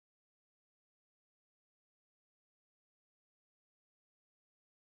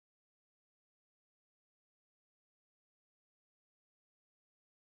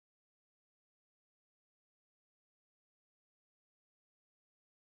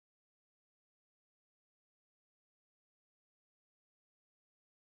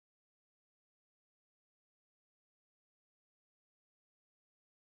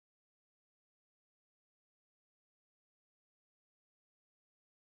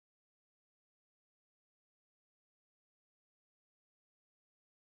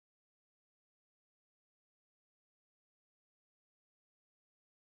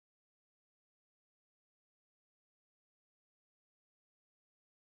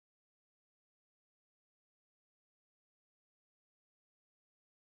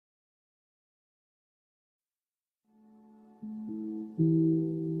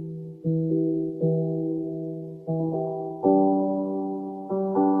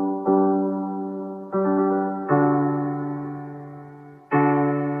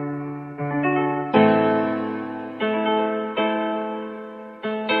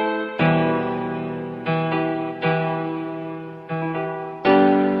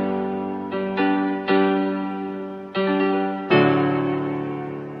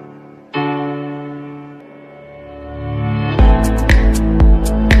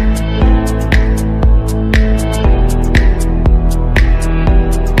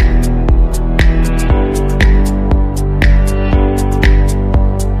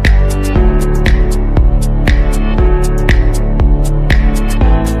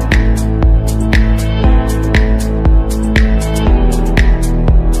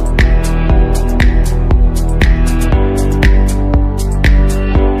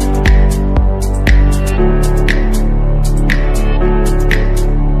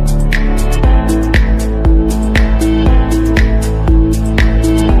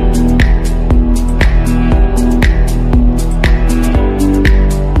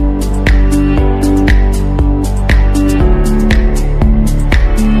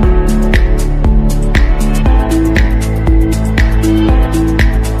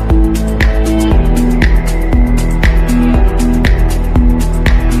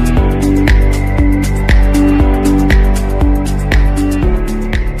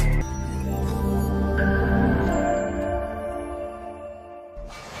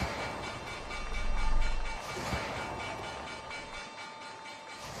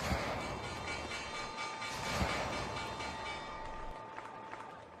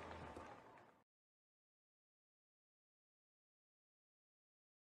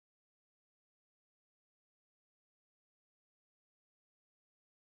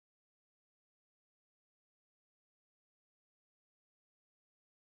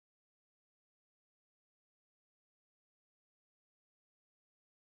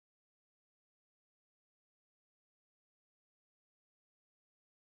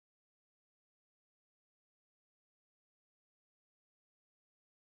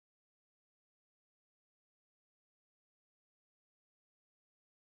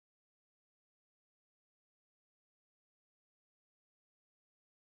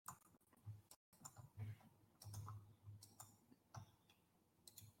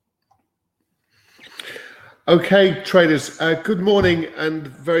Okay, traders, good morning and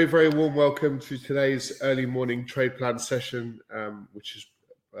very, very warm welcome to today's early morning trade plan session, which is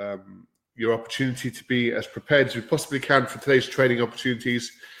your opportunity to be as prepared as you possibly can for today's trading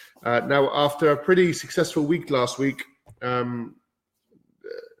opportunities. Now, after a pretty successful week last week, I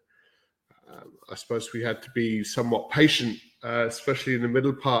suppose we had to be somewhat patient, especially in the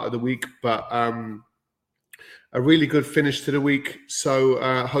middle part of the week, but a really good finish to the week. So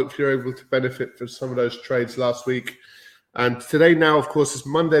hope you're able to benefit from some of those trades last week. And today now, of course, is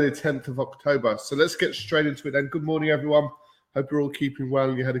Monday, the 10th of October. So let's get straight into it then. Good morning, everyone. Hope you're all keeping well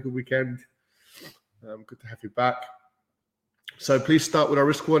and you had a good weekend. Good to have you back. So please start with our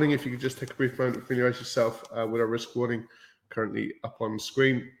risk warning. If you could just take a brief moment to familiarize yourself with our risk warning currently up on the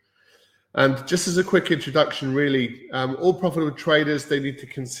screen. And just as a quick introduction, really, all profitable traders, they need to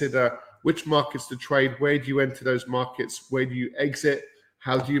consider which markets to trade, where do you enter those markets, where do you exit,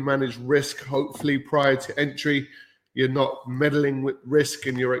 how do you manage risk, hopefully prior to entry. You're not meddling with risk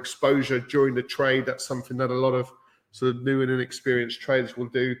and your exposure during the trade. That's something that a lot of sort of new and inexperienced traders will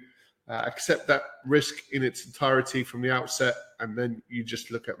do. Accept that risk in its entirety from the outset, and then you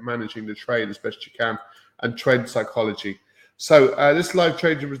just look at managing the trade as best you can, and trade psychology. So this live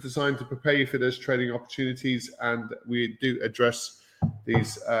trading was designed to prepare you for those trading opportunities, and we do address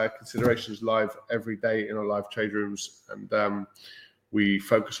these considerations live every day in our live trade rooms, and we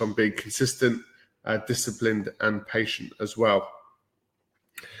focus on being consistent, disciplined, and patient as well.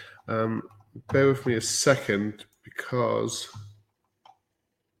 Bear with me a second because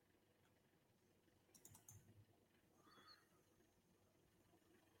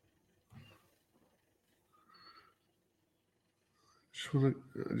I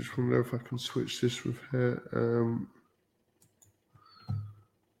just want to know if I can switch this with here.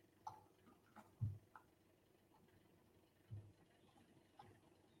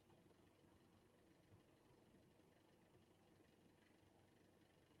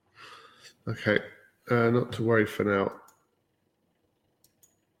 Okay, not to worry for now.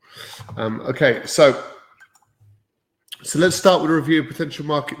 Okay, so let's start with a review of potential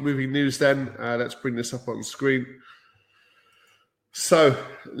market moving news then. Let's bring this up on the screen. So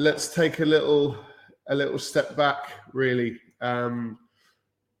let's take a little step back, really.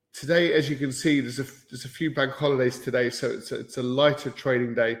 Today, as you can see, there's a few bank holidays today, so it's a lighter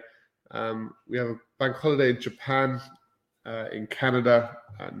trading day. We have a bank holiday in Japan, in Canada,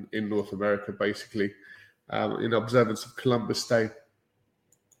 and in North America, basically, in observance of Columbus Day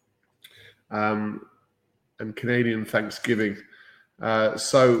and Canadian Thanksgiving.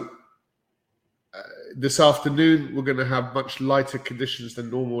 This afternoon we're going to have much lighter conditions than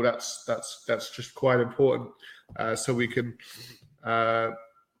normal. That's just quite important, so we can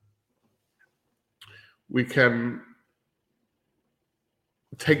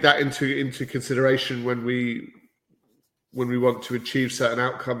take that into consideration when we want to achieve certain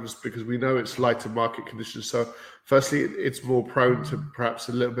outcomes, because we know it's lighter market conditions. So firstly, it's more prone to perhaps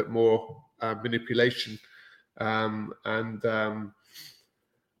a little bit more manipulation, and I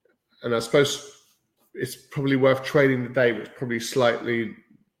suppose it's probably worth trading the day, but it's probably slightly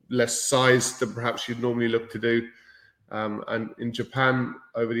less size than perhaps you'd normally look to do. And in Japan,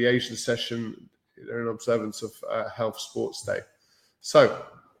 over the Asian session, they're in observance of Health Sports Day. So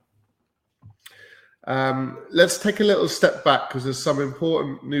let's take a little step back, because there's some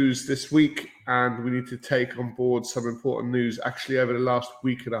important news this week, and we need to take on board some important news actually over the last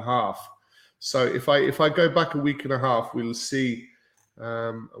week and a half. So if I go back a week and a half, we'll see,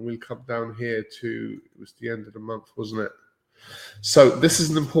 and we'll come down here to, it was the end of the month, wasn't it? So this is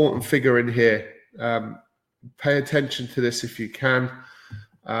an important figure in here. Pay attention to this if you can.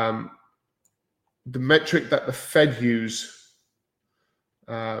 The metric that the Fed use,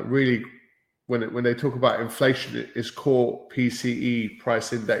 really, when they talk about inflation, is core PCE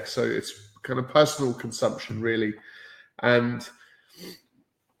price index. So it's kind of personal consumption, really. And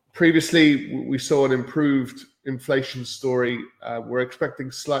previously, we saw an improved inflation story. We're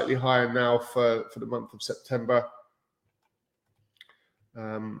expecting slightly higher now for the month of September,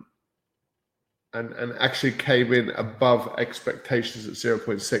 and actually came in above expectations at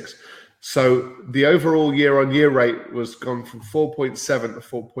 0.6. So the overall year-on-year rate was gone from 4.7 to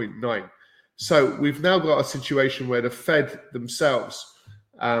 4.9. So we've now got a situation where the Fed themselves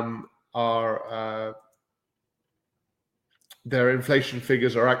are their inflation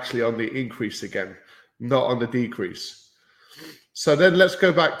figures are actually on the increase again, not on the decrease. So then let's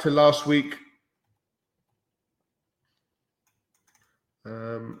go back to last week.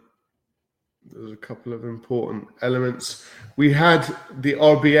 There's a couple of important elements. We had the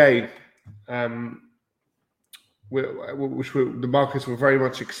RBA the markets were very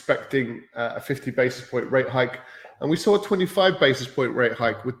much expecting a 50 basis point rate hike, and we saw a 25 basis point rate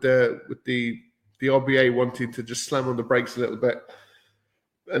hike with the RBA wanting to just slam on the brakes a little bit,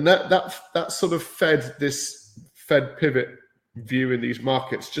 and that sort of fed this Fed pivot view in these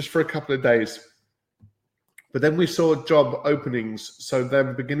markets just for a couple of days. But then we saw job openings, so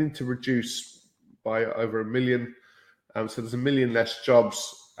they're beginning to reduce by over 1 million. So there's 1 million less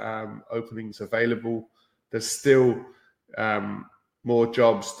jobs openings available. There's still more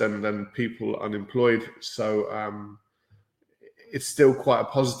jobs than people unemployed. So it's still quite a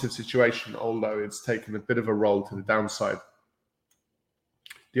positive situation, although it's taken a bit of a roll to the downside.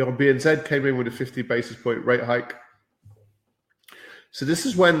 The RBNZ came in with a 50 basis point rate hike. So this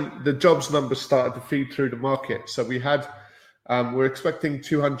is when the jobs numbers started to feed through the market. So we're expecting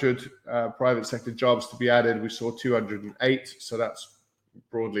 200 private sector jobs to be added. We saw 208, so that's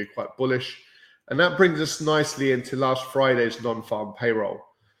broadly quite bullish. And that brings us nicely into last Friday's non-farm payroll.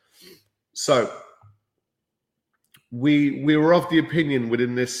 So we were of the opinion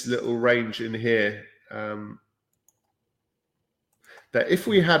within this little range in here that if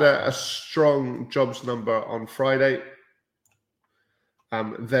we had a strong jobs number on Friday,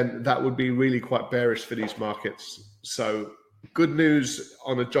 then that would be really quite bearish for these markets. So good news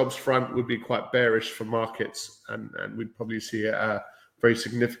on a jobs front would be quite bearish for markets, and we'd probably see a very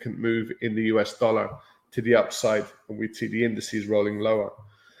significant move in the US dollar to the upside, and we'd see the indices rolling lower.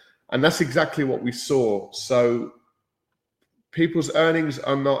 And that's exactly what we saw. So people's earnings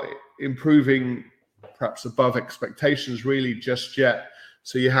are not improving perhaps above expectations really just yet.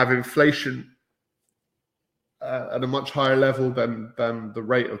 So you have inflation at a much higher level than the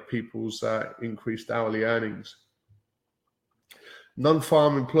rate of people's increased hourly earnings.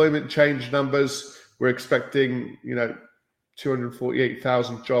 Non-farm employment change numbers, we're expecting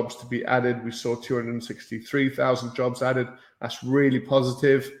 248,000 jobs to be added. We saw 263,000 jobs added. That's really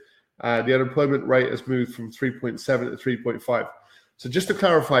positive. The unemployment rate has moved from 3.7 to 3.5. So just to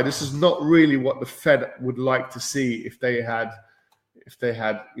clarify, this is not really what the Fed would like to see if they had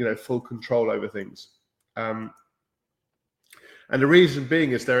full control over things. And the reason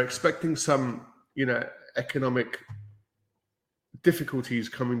being is they're expecting some, economic difficulties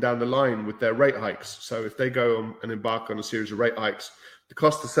coming down the line with their rate hikes. So if they go and embark on a series of rate hikes, the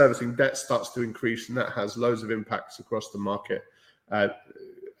cost of servicing debt starts to increase, and that has loads of impacts across the market.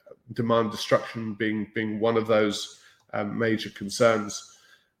 Demand destruction being one of those major concerns.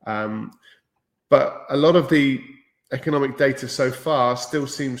 But a lot of the economic data so far still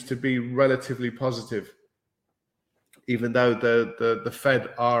seems to be relatively positive, even though the Fed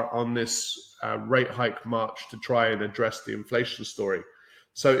are on this rate hike march to try and address the inflation story.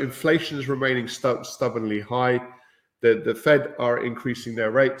 So inflation is remaining stubbornly high. The Fed are increasing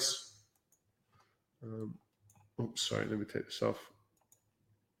their rates. Sorry, let me take this off.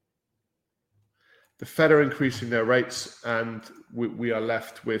 The Fed are increasing their rates, and we are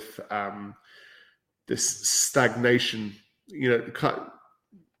left with this stagnation,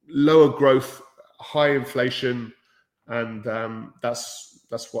 lower growth, high inflation, and that's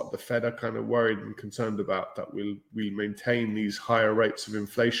what the Fed are kind of worried and concerned about, that we'll maintain these higher rates of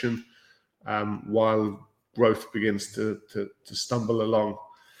inflation while growth begins to stumble along.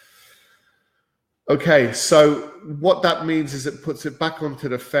 Okay, so what that means is it puts it back onto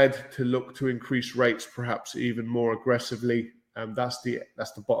the Fed to look to increase rates perhaps even more aggressively. And that's the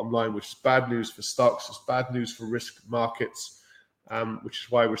bottom line, which is bad news for stocks. It's bad news for risk markets, which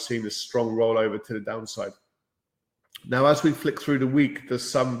is why we're seeing this strong rollover to the downside. Now, as we flick through the week, there's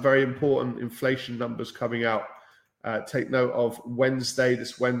some very important inflation numbers coming out. Take note of Wednesday.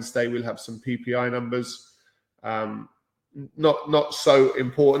 This Wednesday, we'll have some PPI numbers. Not so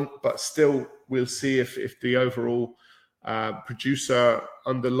important, but still we'll see if the overall producer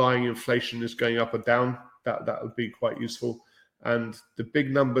underlying inflation is going up or down. That would be quite useful. And the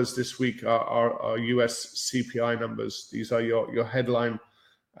big numbers this week are US CPI numbers. These are your headline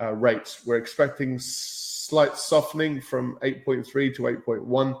rates. We're expecting slight softening from 8.3 to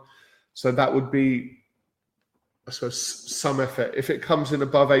 8.1. So that would be, I suppose, some effort. If it comes in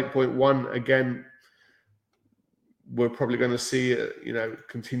above 8.1, again, we're probably going to see,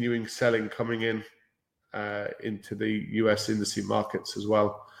 continuing selling coming in into the US indice markets as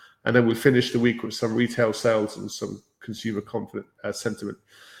well. And then we finish the week with some retail sales and some consumer confident sentiment.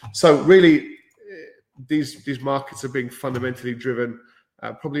 So really, these markets are being fundamentally driven.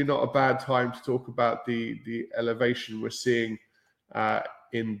 Probably not a bad time to talk about the elevation we're seeing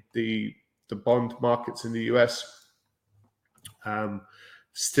in the bond markets in the US.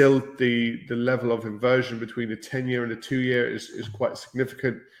 Still, the level of inversion between the 10-year and the 2-year is quite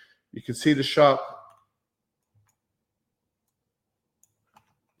significant. You can see the sharp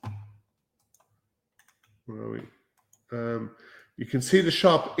Where are we? You can see the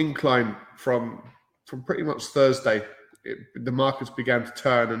sharp incline from pretty much Thursday. The markets began to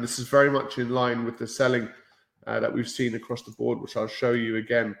turn, and this is very much in line with the selling that we've seen across the board, which I'll show you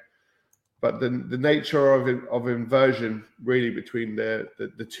again. But the nature of inversion, really, between the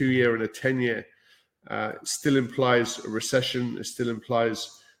 2-year and a 10-year, still implies a recession. It still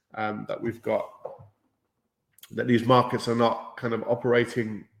implies that these markets are not kind of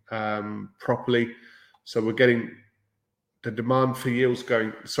operating properly. So we're getting the demand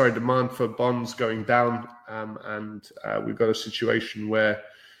for bonds going down, and we've got a situation where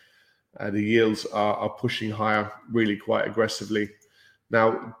the yields are pushing higher really quite aggressively.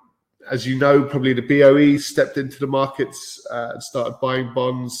 Now, as you know, probably the BOE stepped into the markets and started buying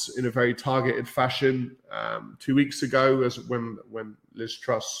bonds in a very targeted fashion 2 weeks ago, as when Liz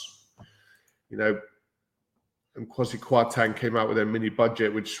Truss, and Kwasi Kwarteng came out with their mini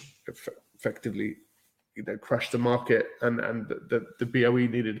budget, which effectively crashed the market, and the BOE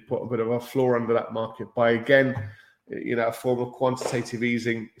needed to put a bit of a floor under that market by, again, a form of quantitative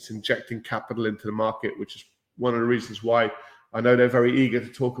easing. It's injecting capital into the market, which is one of the reasons why I know they're very eager to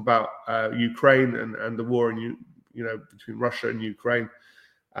talk about Ukraine and the war between Russia and Ukraine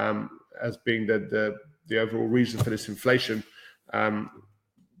as being the overall reason for this inflation.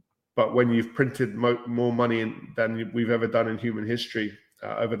 But when you've printed more money than we've ever done in human history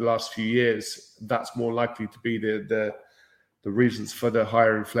over the last few years, that's more likely to be the reasons for the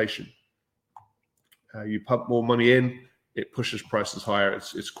higher inflation. You pump more money in, it pushes prices higher.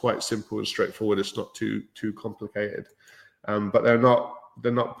 It's quite simple and straightforward. It's not too complicated. But they're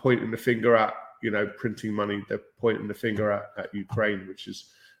not pointing the finger at printing money. They're pointing the finger at Ukraine, which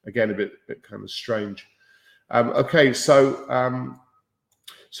is again a bit kind of strange. Okay, so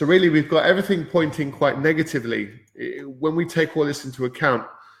really we've got everything pointing quite negatively. When we take all this into account,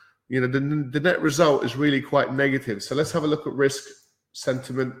 the net result is really quite negative. So let's have a look at risk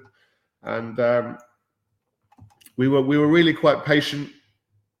sentiment, and we were really quite patient.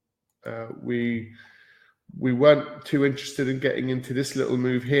 We weren't too interested in getting into this little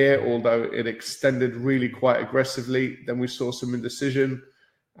move here, although it extended really quite aggressively. Then we saw some indecision,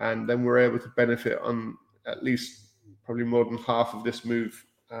 and then we were able to benefit on at least probably more than half of this move,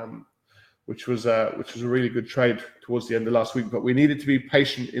 which was a really good trade towards the end of last week. But we needed to be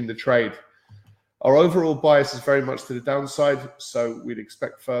patient in the trade. Our overall bias is very much to the downside, so we'd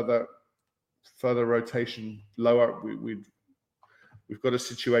expect further rotation lower. We've got a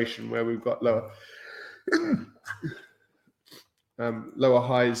situation where we've got lower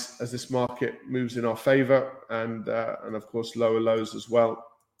highs as this market moves in our favor, and of course lower lows as well.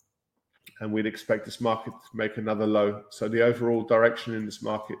 And we'd expect this market to make another low. So the overall direction in this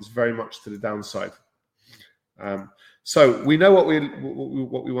market is very much to the downside. So we know what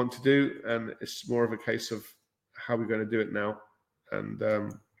we want to do, and it's more of a case of how we're going to do it now. And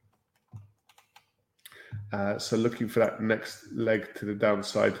so looking for that next leg to the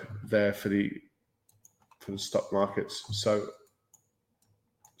downside there for the stock markets. So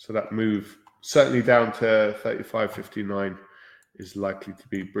that move certainly down to 35.59 is likely to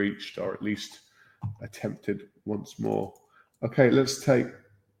be breached, or at least attempted once more. Okay, let's take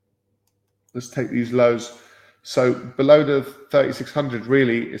these lows. So below the 3600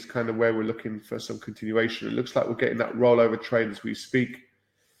 really is kind of where we're looking for some continuation. It looks like we're getting that rollover trade as we speak.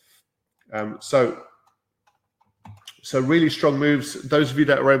 So really strong moves. Those of you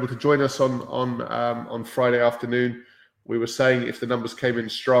that were able to join us on Friday afternoon, we were saying if the numbers came in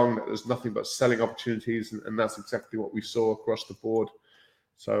strong, that there's nothing but selling opportunities, and that's exactly what we saw across the board.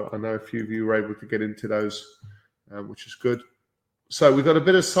 So I know a few of you were able to get into those, which is good. So we've got a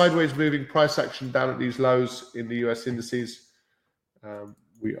bit of sideways moving price action down at these lows in the US indices.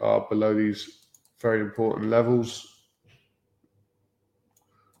 We are below these very important levels.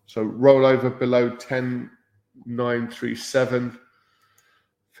 So rollover below 10,937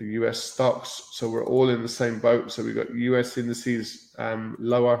 for US stocks. So we're all in the same boat. So we've got US indices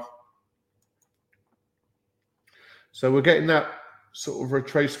lower. So we're getting that sort of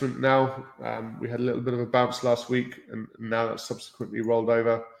retracement now. We had a little bit of a bounce last week, and now that's subsequently rolled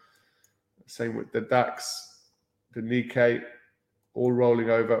over. Same with the DAX, the Nikkei, all rolling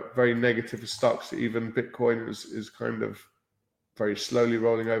over. Very negative for stocks. Even Bitcoin is kind of very slowly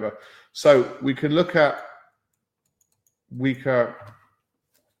rolling over. So we can look at weaker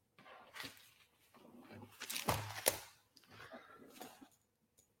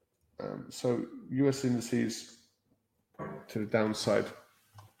so US indices to the downside.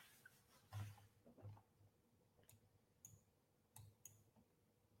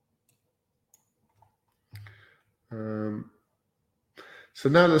 So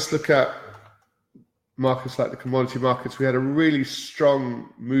now let's look at markets like the commodity markets, we had a really strong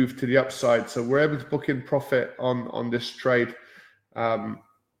move to the upside. So we're able to book in profit on this trade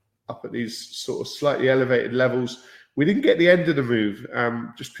up at these sort of slightly elevated levels. We didn't get the end of the move,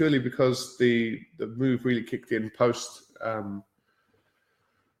 just purely because the move really kicked in post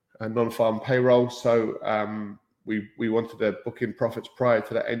non-farm payroll. So we wanted to book in profits prior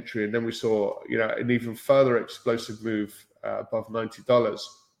to that entry, and then we saw an even further explosive move above $90.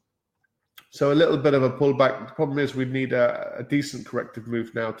 So a little bit of a pullback. The problem is we need a decent corrective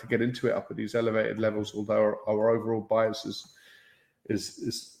move now to get into it up at these elevated levels, although our overall bias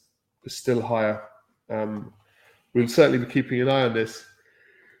is still higher. We'll certainly be keeping an eye on this.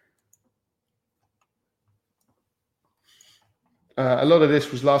 A lot of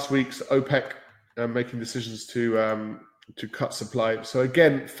this was last week's OPEC making decisions to cut supply. So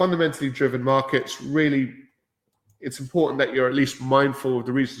again, fundamentally driven markets. Really, it's important that you're at least mindful of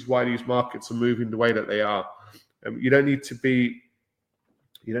the reasons why these markets are moving the way that they are. You don't need to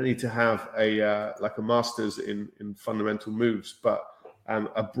have a like a master's in fundamental moves, but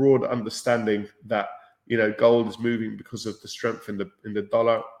a broad understanding that gold is moving because of the strength in the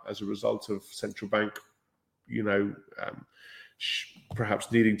dollar as a result of central bank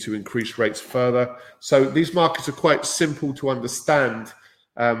perhaps needing to increase rates further. So these markets are quite simple to understand.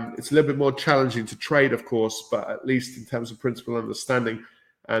 It's a little bit more challenging to trade, of course, but at least in terms of principal understanding.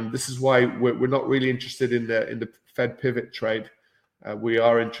 And this is why we're not really interested in the Fed pivot trade. We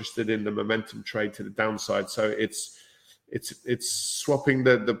are interested in the momentum trade to the downside. So it's swapping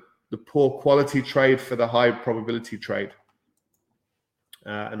the poor quality trade for the high probability trade.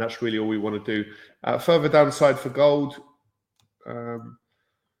 And that's really all we want to do. Further downside for gold,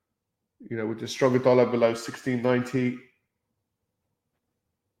 with the stronger dollar below 1690,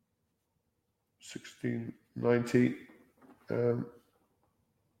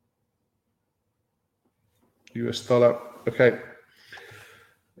 US dollar. Okay.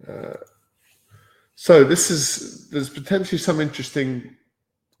 So there's potentially some interesting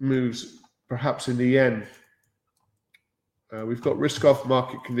moves, perhaps in the yen. We've got risk-off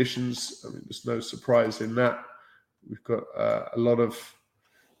market conditions. I mean, there's no surprise in that. We've got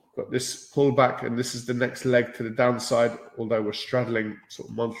got this pullback, and this is the next leg to the downside, although we're straddling sort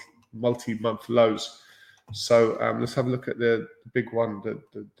of multi-month lows. So let's have a look at the big one, the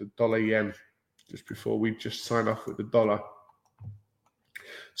dollar yen, just before we just sign off with the dollar.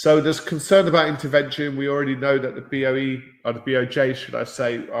 So there's concern about intervention. We already know that the BOE, or the BOJ, should I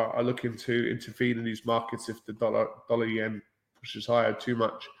say, are looking to intervene in these markets if the dollar yen pushes higher too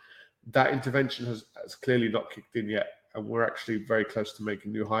much. That intervention has clearly not kicked in yet, and we're actually very close to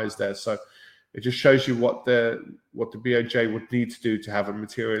making new highs there. So it just shows you what the BOJ would need to do to have a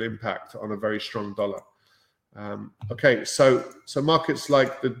material impact on a very strong dollar. Okay, so markets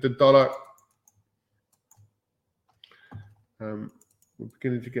like the dollar, we're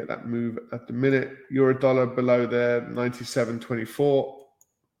beginning to get that move at the minute. Euro dollar below there, 97.24.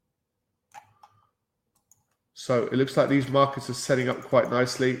 So it looks like these markets are setting up quite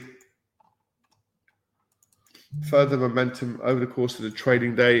nicely. Further momentum over the course of the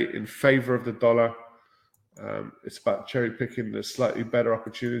trading day in favor of the dollar. It's about cherry picking the slightly better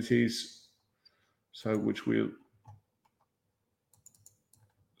opportunities. So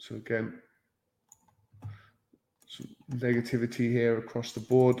again, some negativity here across the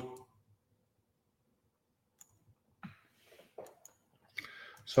board.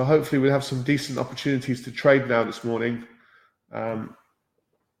 So hopefully we'll have some decent opportunities to trade now this morning.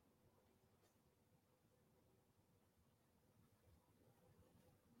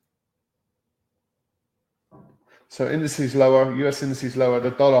 So indices lower, US indices lower,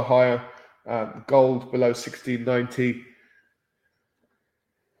 the dollar higher, gold below 1690.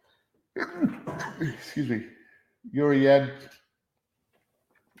 Excuse me. Euro yen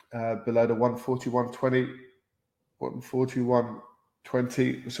below the 141.20,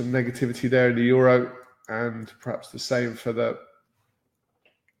 141.20. Some negativity there in the euro, and perhaps the same for the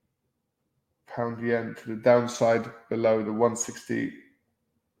pound yen to the downside below the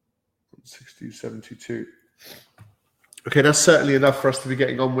 160.72. Okay, that's certainly enough for us to be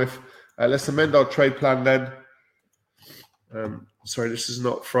getting on with. Let's amend our trade plan then. Sorry, this is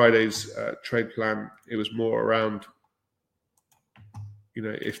not Friday's trade plan. It was more around,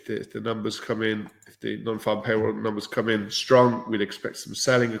 if the numbers come in, if the non-farm payroll numbers come in strong, we'd expect some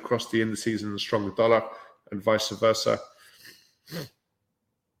selling across the indices and a stronger dollar, and vice versa.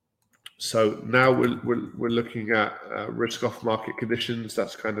 So now we're looking at risk-off market conditions.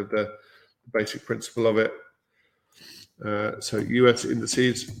 That's kind of the basic principle of it. So US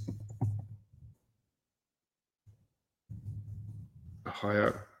indices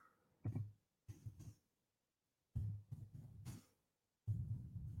higher.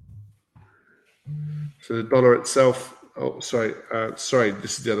 So the dollar itself, sorry,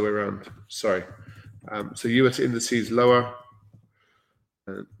 this is the other way around. Sorry. So US indices lower,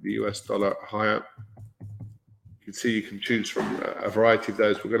 and the US dollar higher. You can see you can choose from a variety of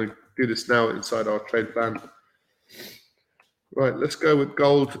those. We're going to do this now inside our trade plan. Right, let's go with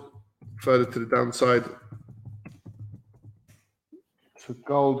gold further to the downside. So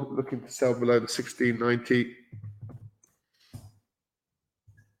gold looking to sell below the 1690.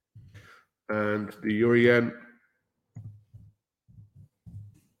 And the euro yen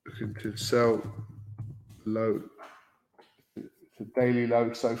looking to sell low. It's a daily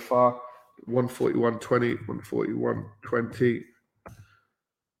low so far, 141.20, 141.20,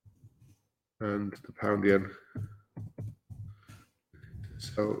 and the pound yen.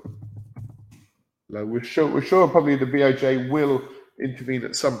 So low. We're sure probably the BOJ will intervene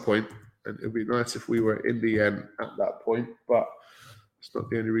at some point, and it would be nice if we were in the yen at that point, but it's not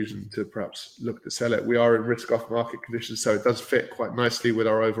the only reason to perhaps look to sell it. We are in risk-off market conditions, so it does fit quite nicely with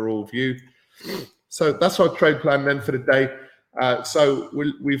our overall view. So that's our trade plan then for the day. So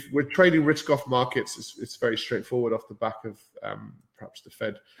we're trading risk-off markets. It's very straightforward off the back of perhaps the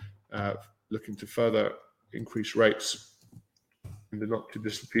Fed looking to further increase rates in the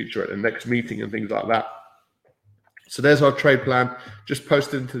not-too-distant future at the next meeting and things like that. So there's our trade plan, just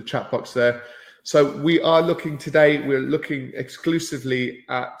posted into the chat box there. So we are looking today, we're looking exclusively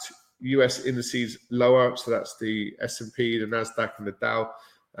at US indices lower. So that's the S&P, the NASDAQ, and the Dow.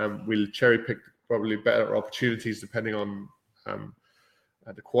 We'll cherry pick probably better opportunities depending on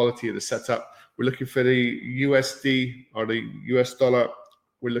the quality of the setup. We're looking for the USD or the US dollar.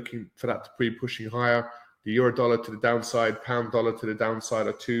 We're looking for that to be pushing higher. The euro dollar to the downside, pound dollar to the downside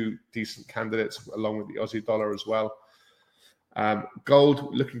are two decent candidates, along with the Aussie dollar as well.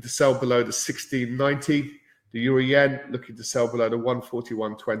 Gold looking to sell below the 1690, the euro yen looking to sell below the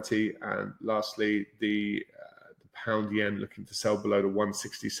 141.20, and lastly the pound yen looking to sell below the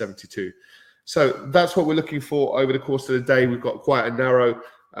 160.72. So that's what we're looking for over the course of the day. We've got quite a narrow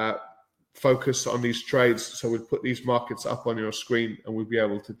focus on these trades, so we'll put these markets up on your screen and we'll be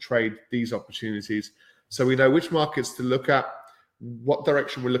able to trade these opportunities, so we know which markets to look at, what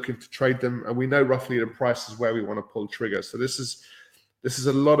direction we're looking to trade them, and we know roughly the prices where we want to pull trigger. So this is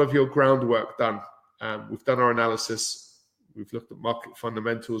a lot of your groundwork done. We've done our analysis, we've looked at market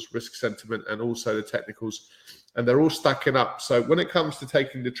fundamentals, risk sentiment, and also the technicals, and they're all stacking up. So when it comes to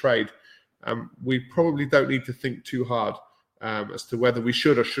taking the trade, we probably don't need to think too hard as to whether we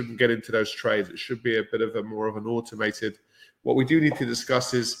should or shouldn't get into those trades. It should be a bit of more of an automated. What we do need to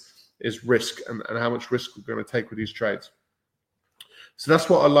discuss is risk and how much risk we're going to take with these trades. So that's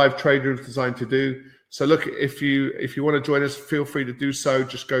what our live trader is designed to do. So look, if you want to join us, feel free to do so.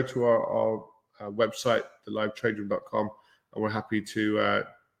 Just go to our website, thelivetradroom.com, and we're happy to.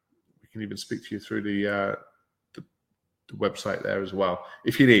 We can even speak to you through the website there as well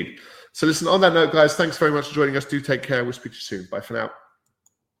if you need. So listen, on that note, guys, thanks very much for joining us. Do take care. We'll speak to you soon. Bye for now.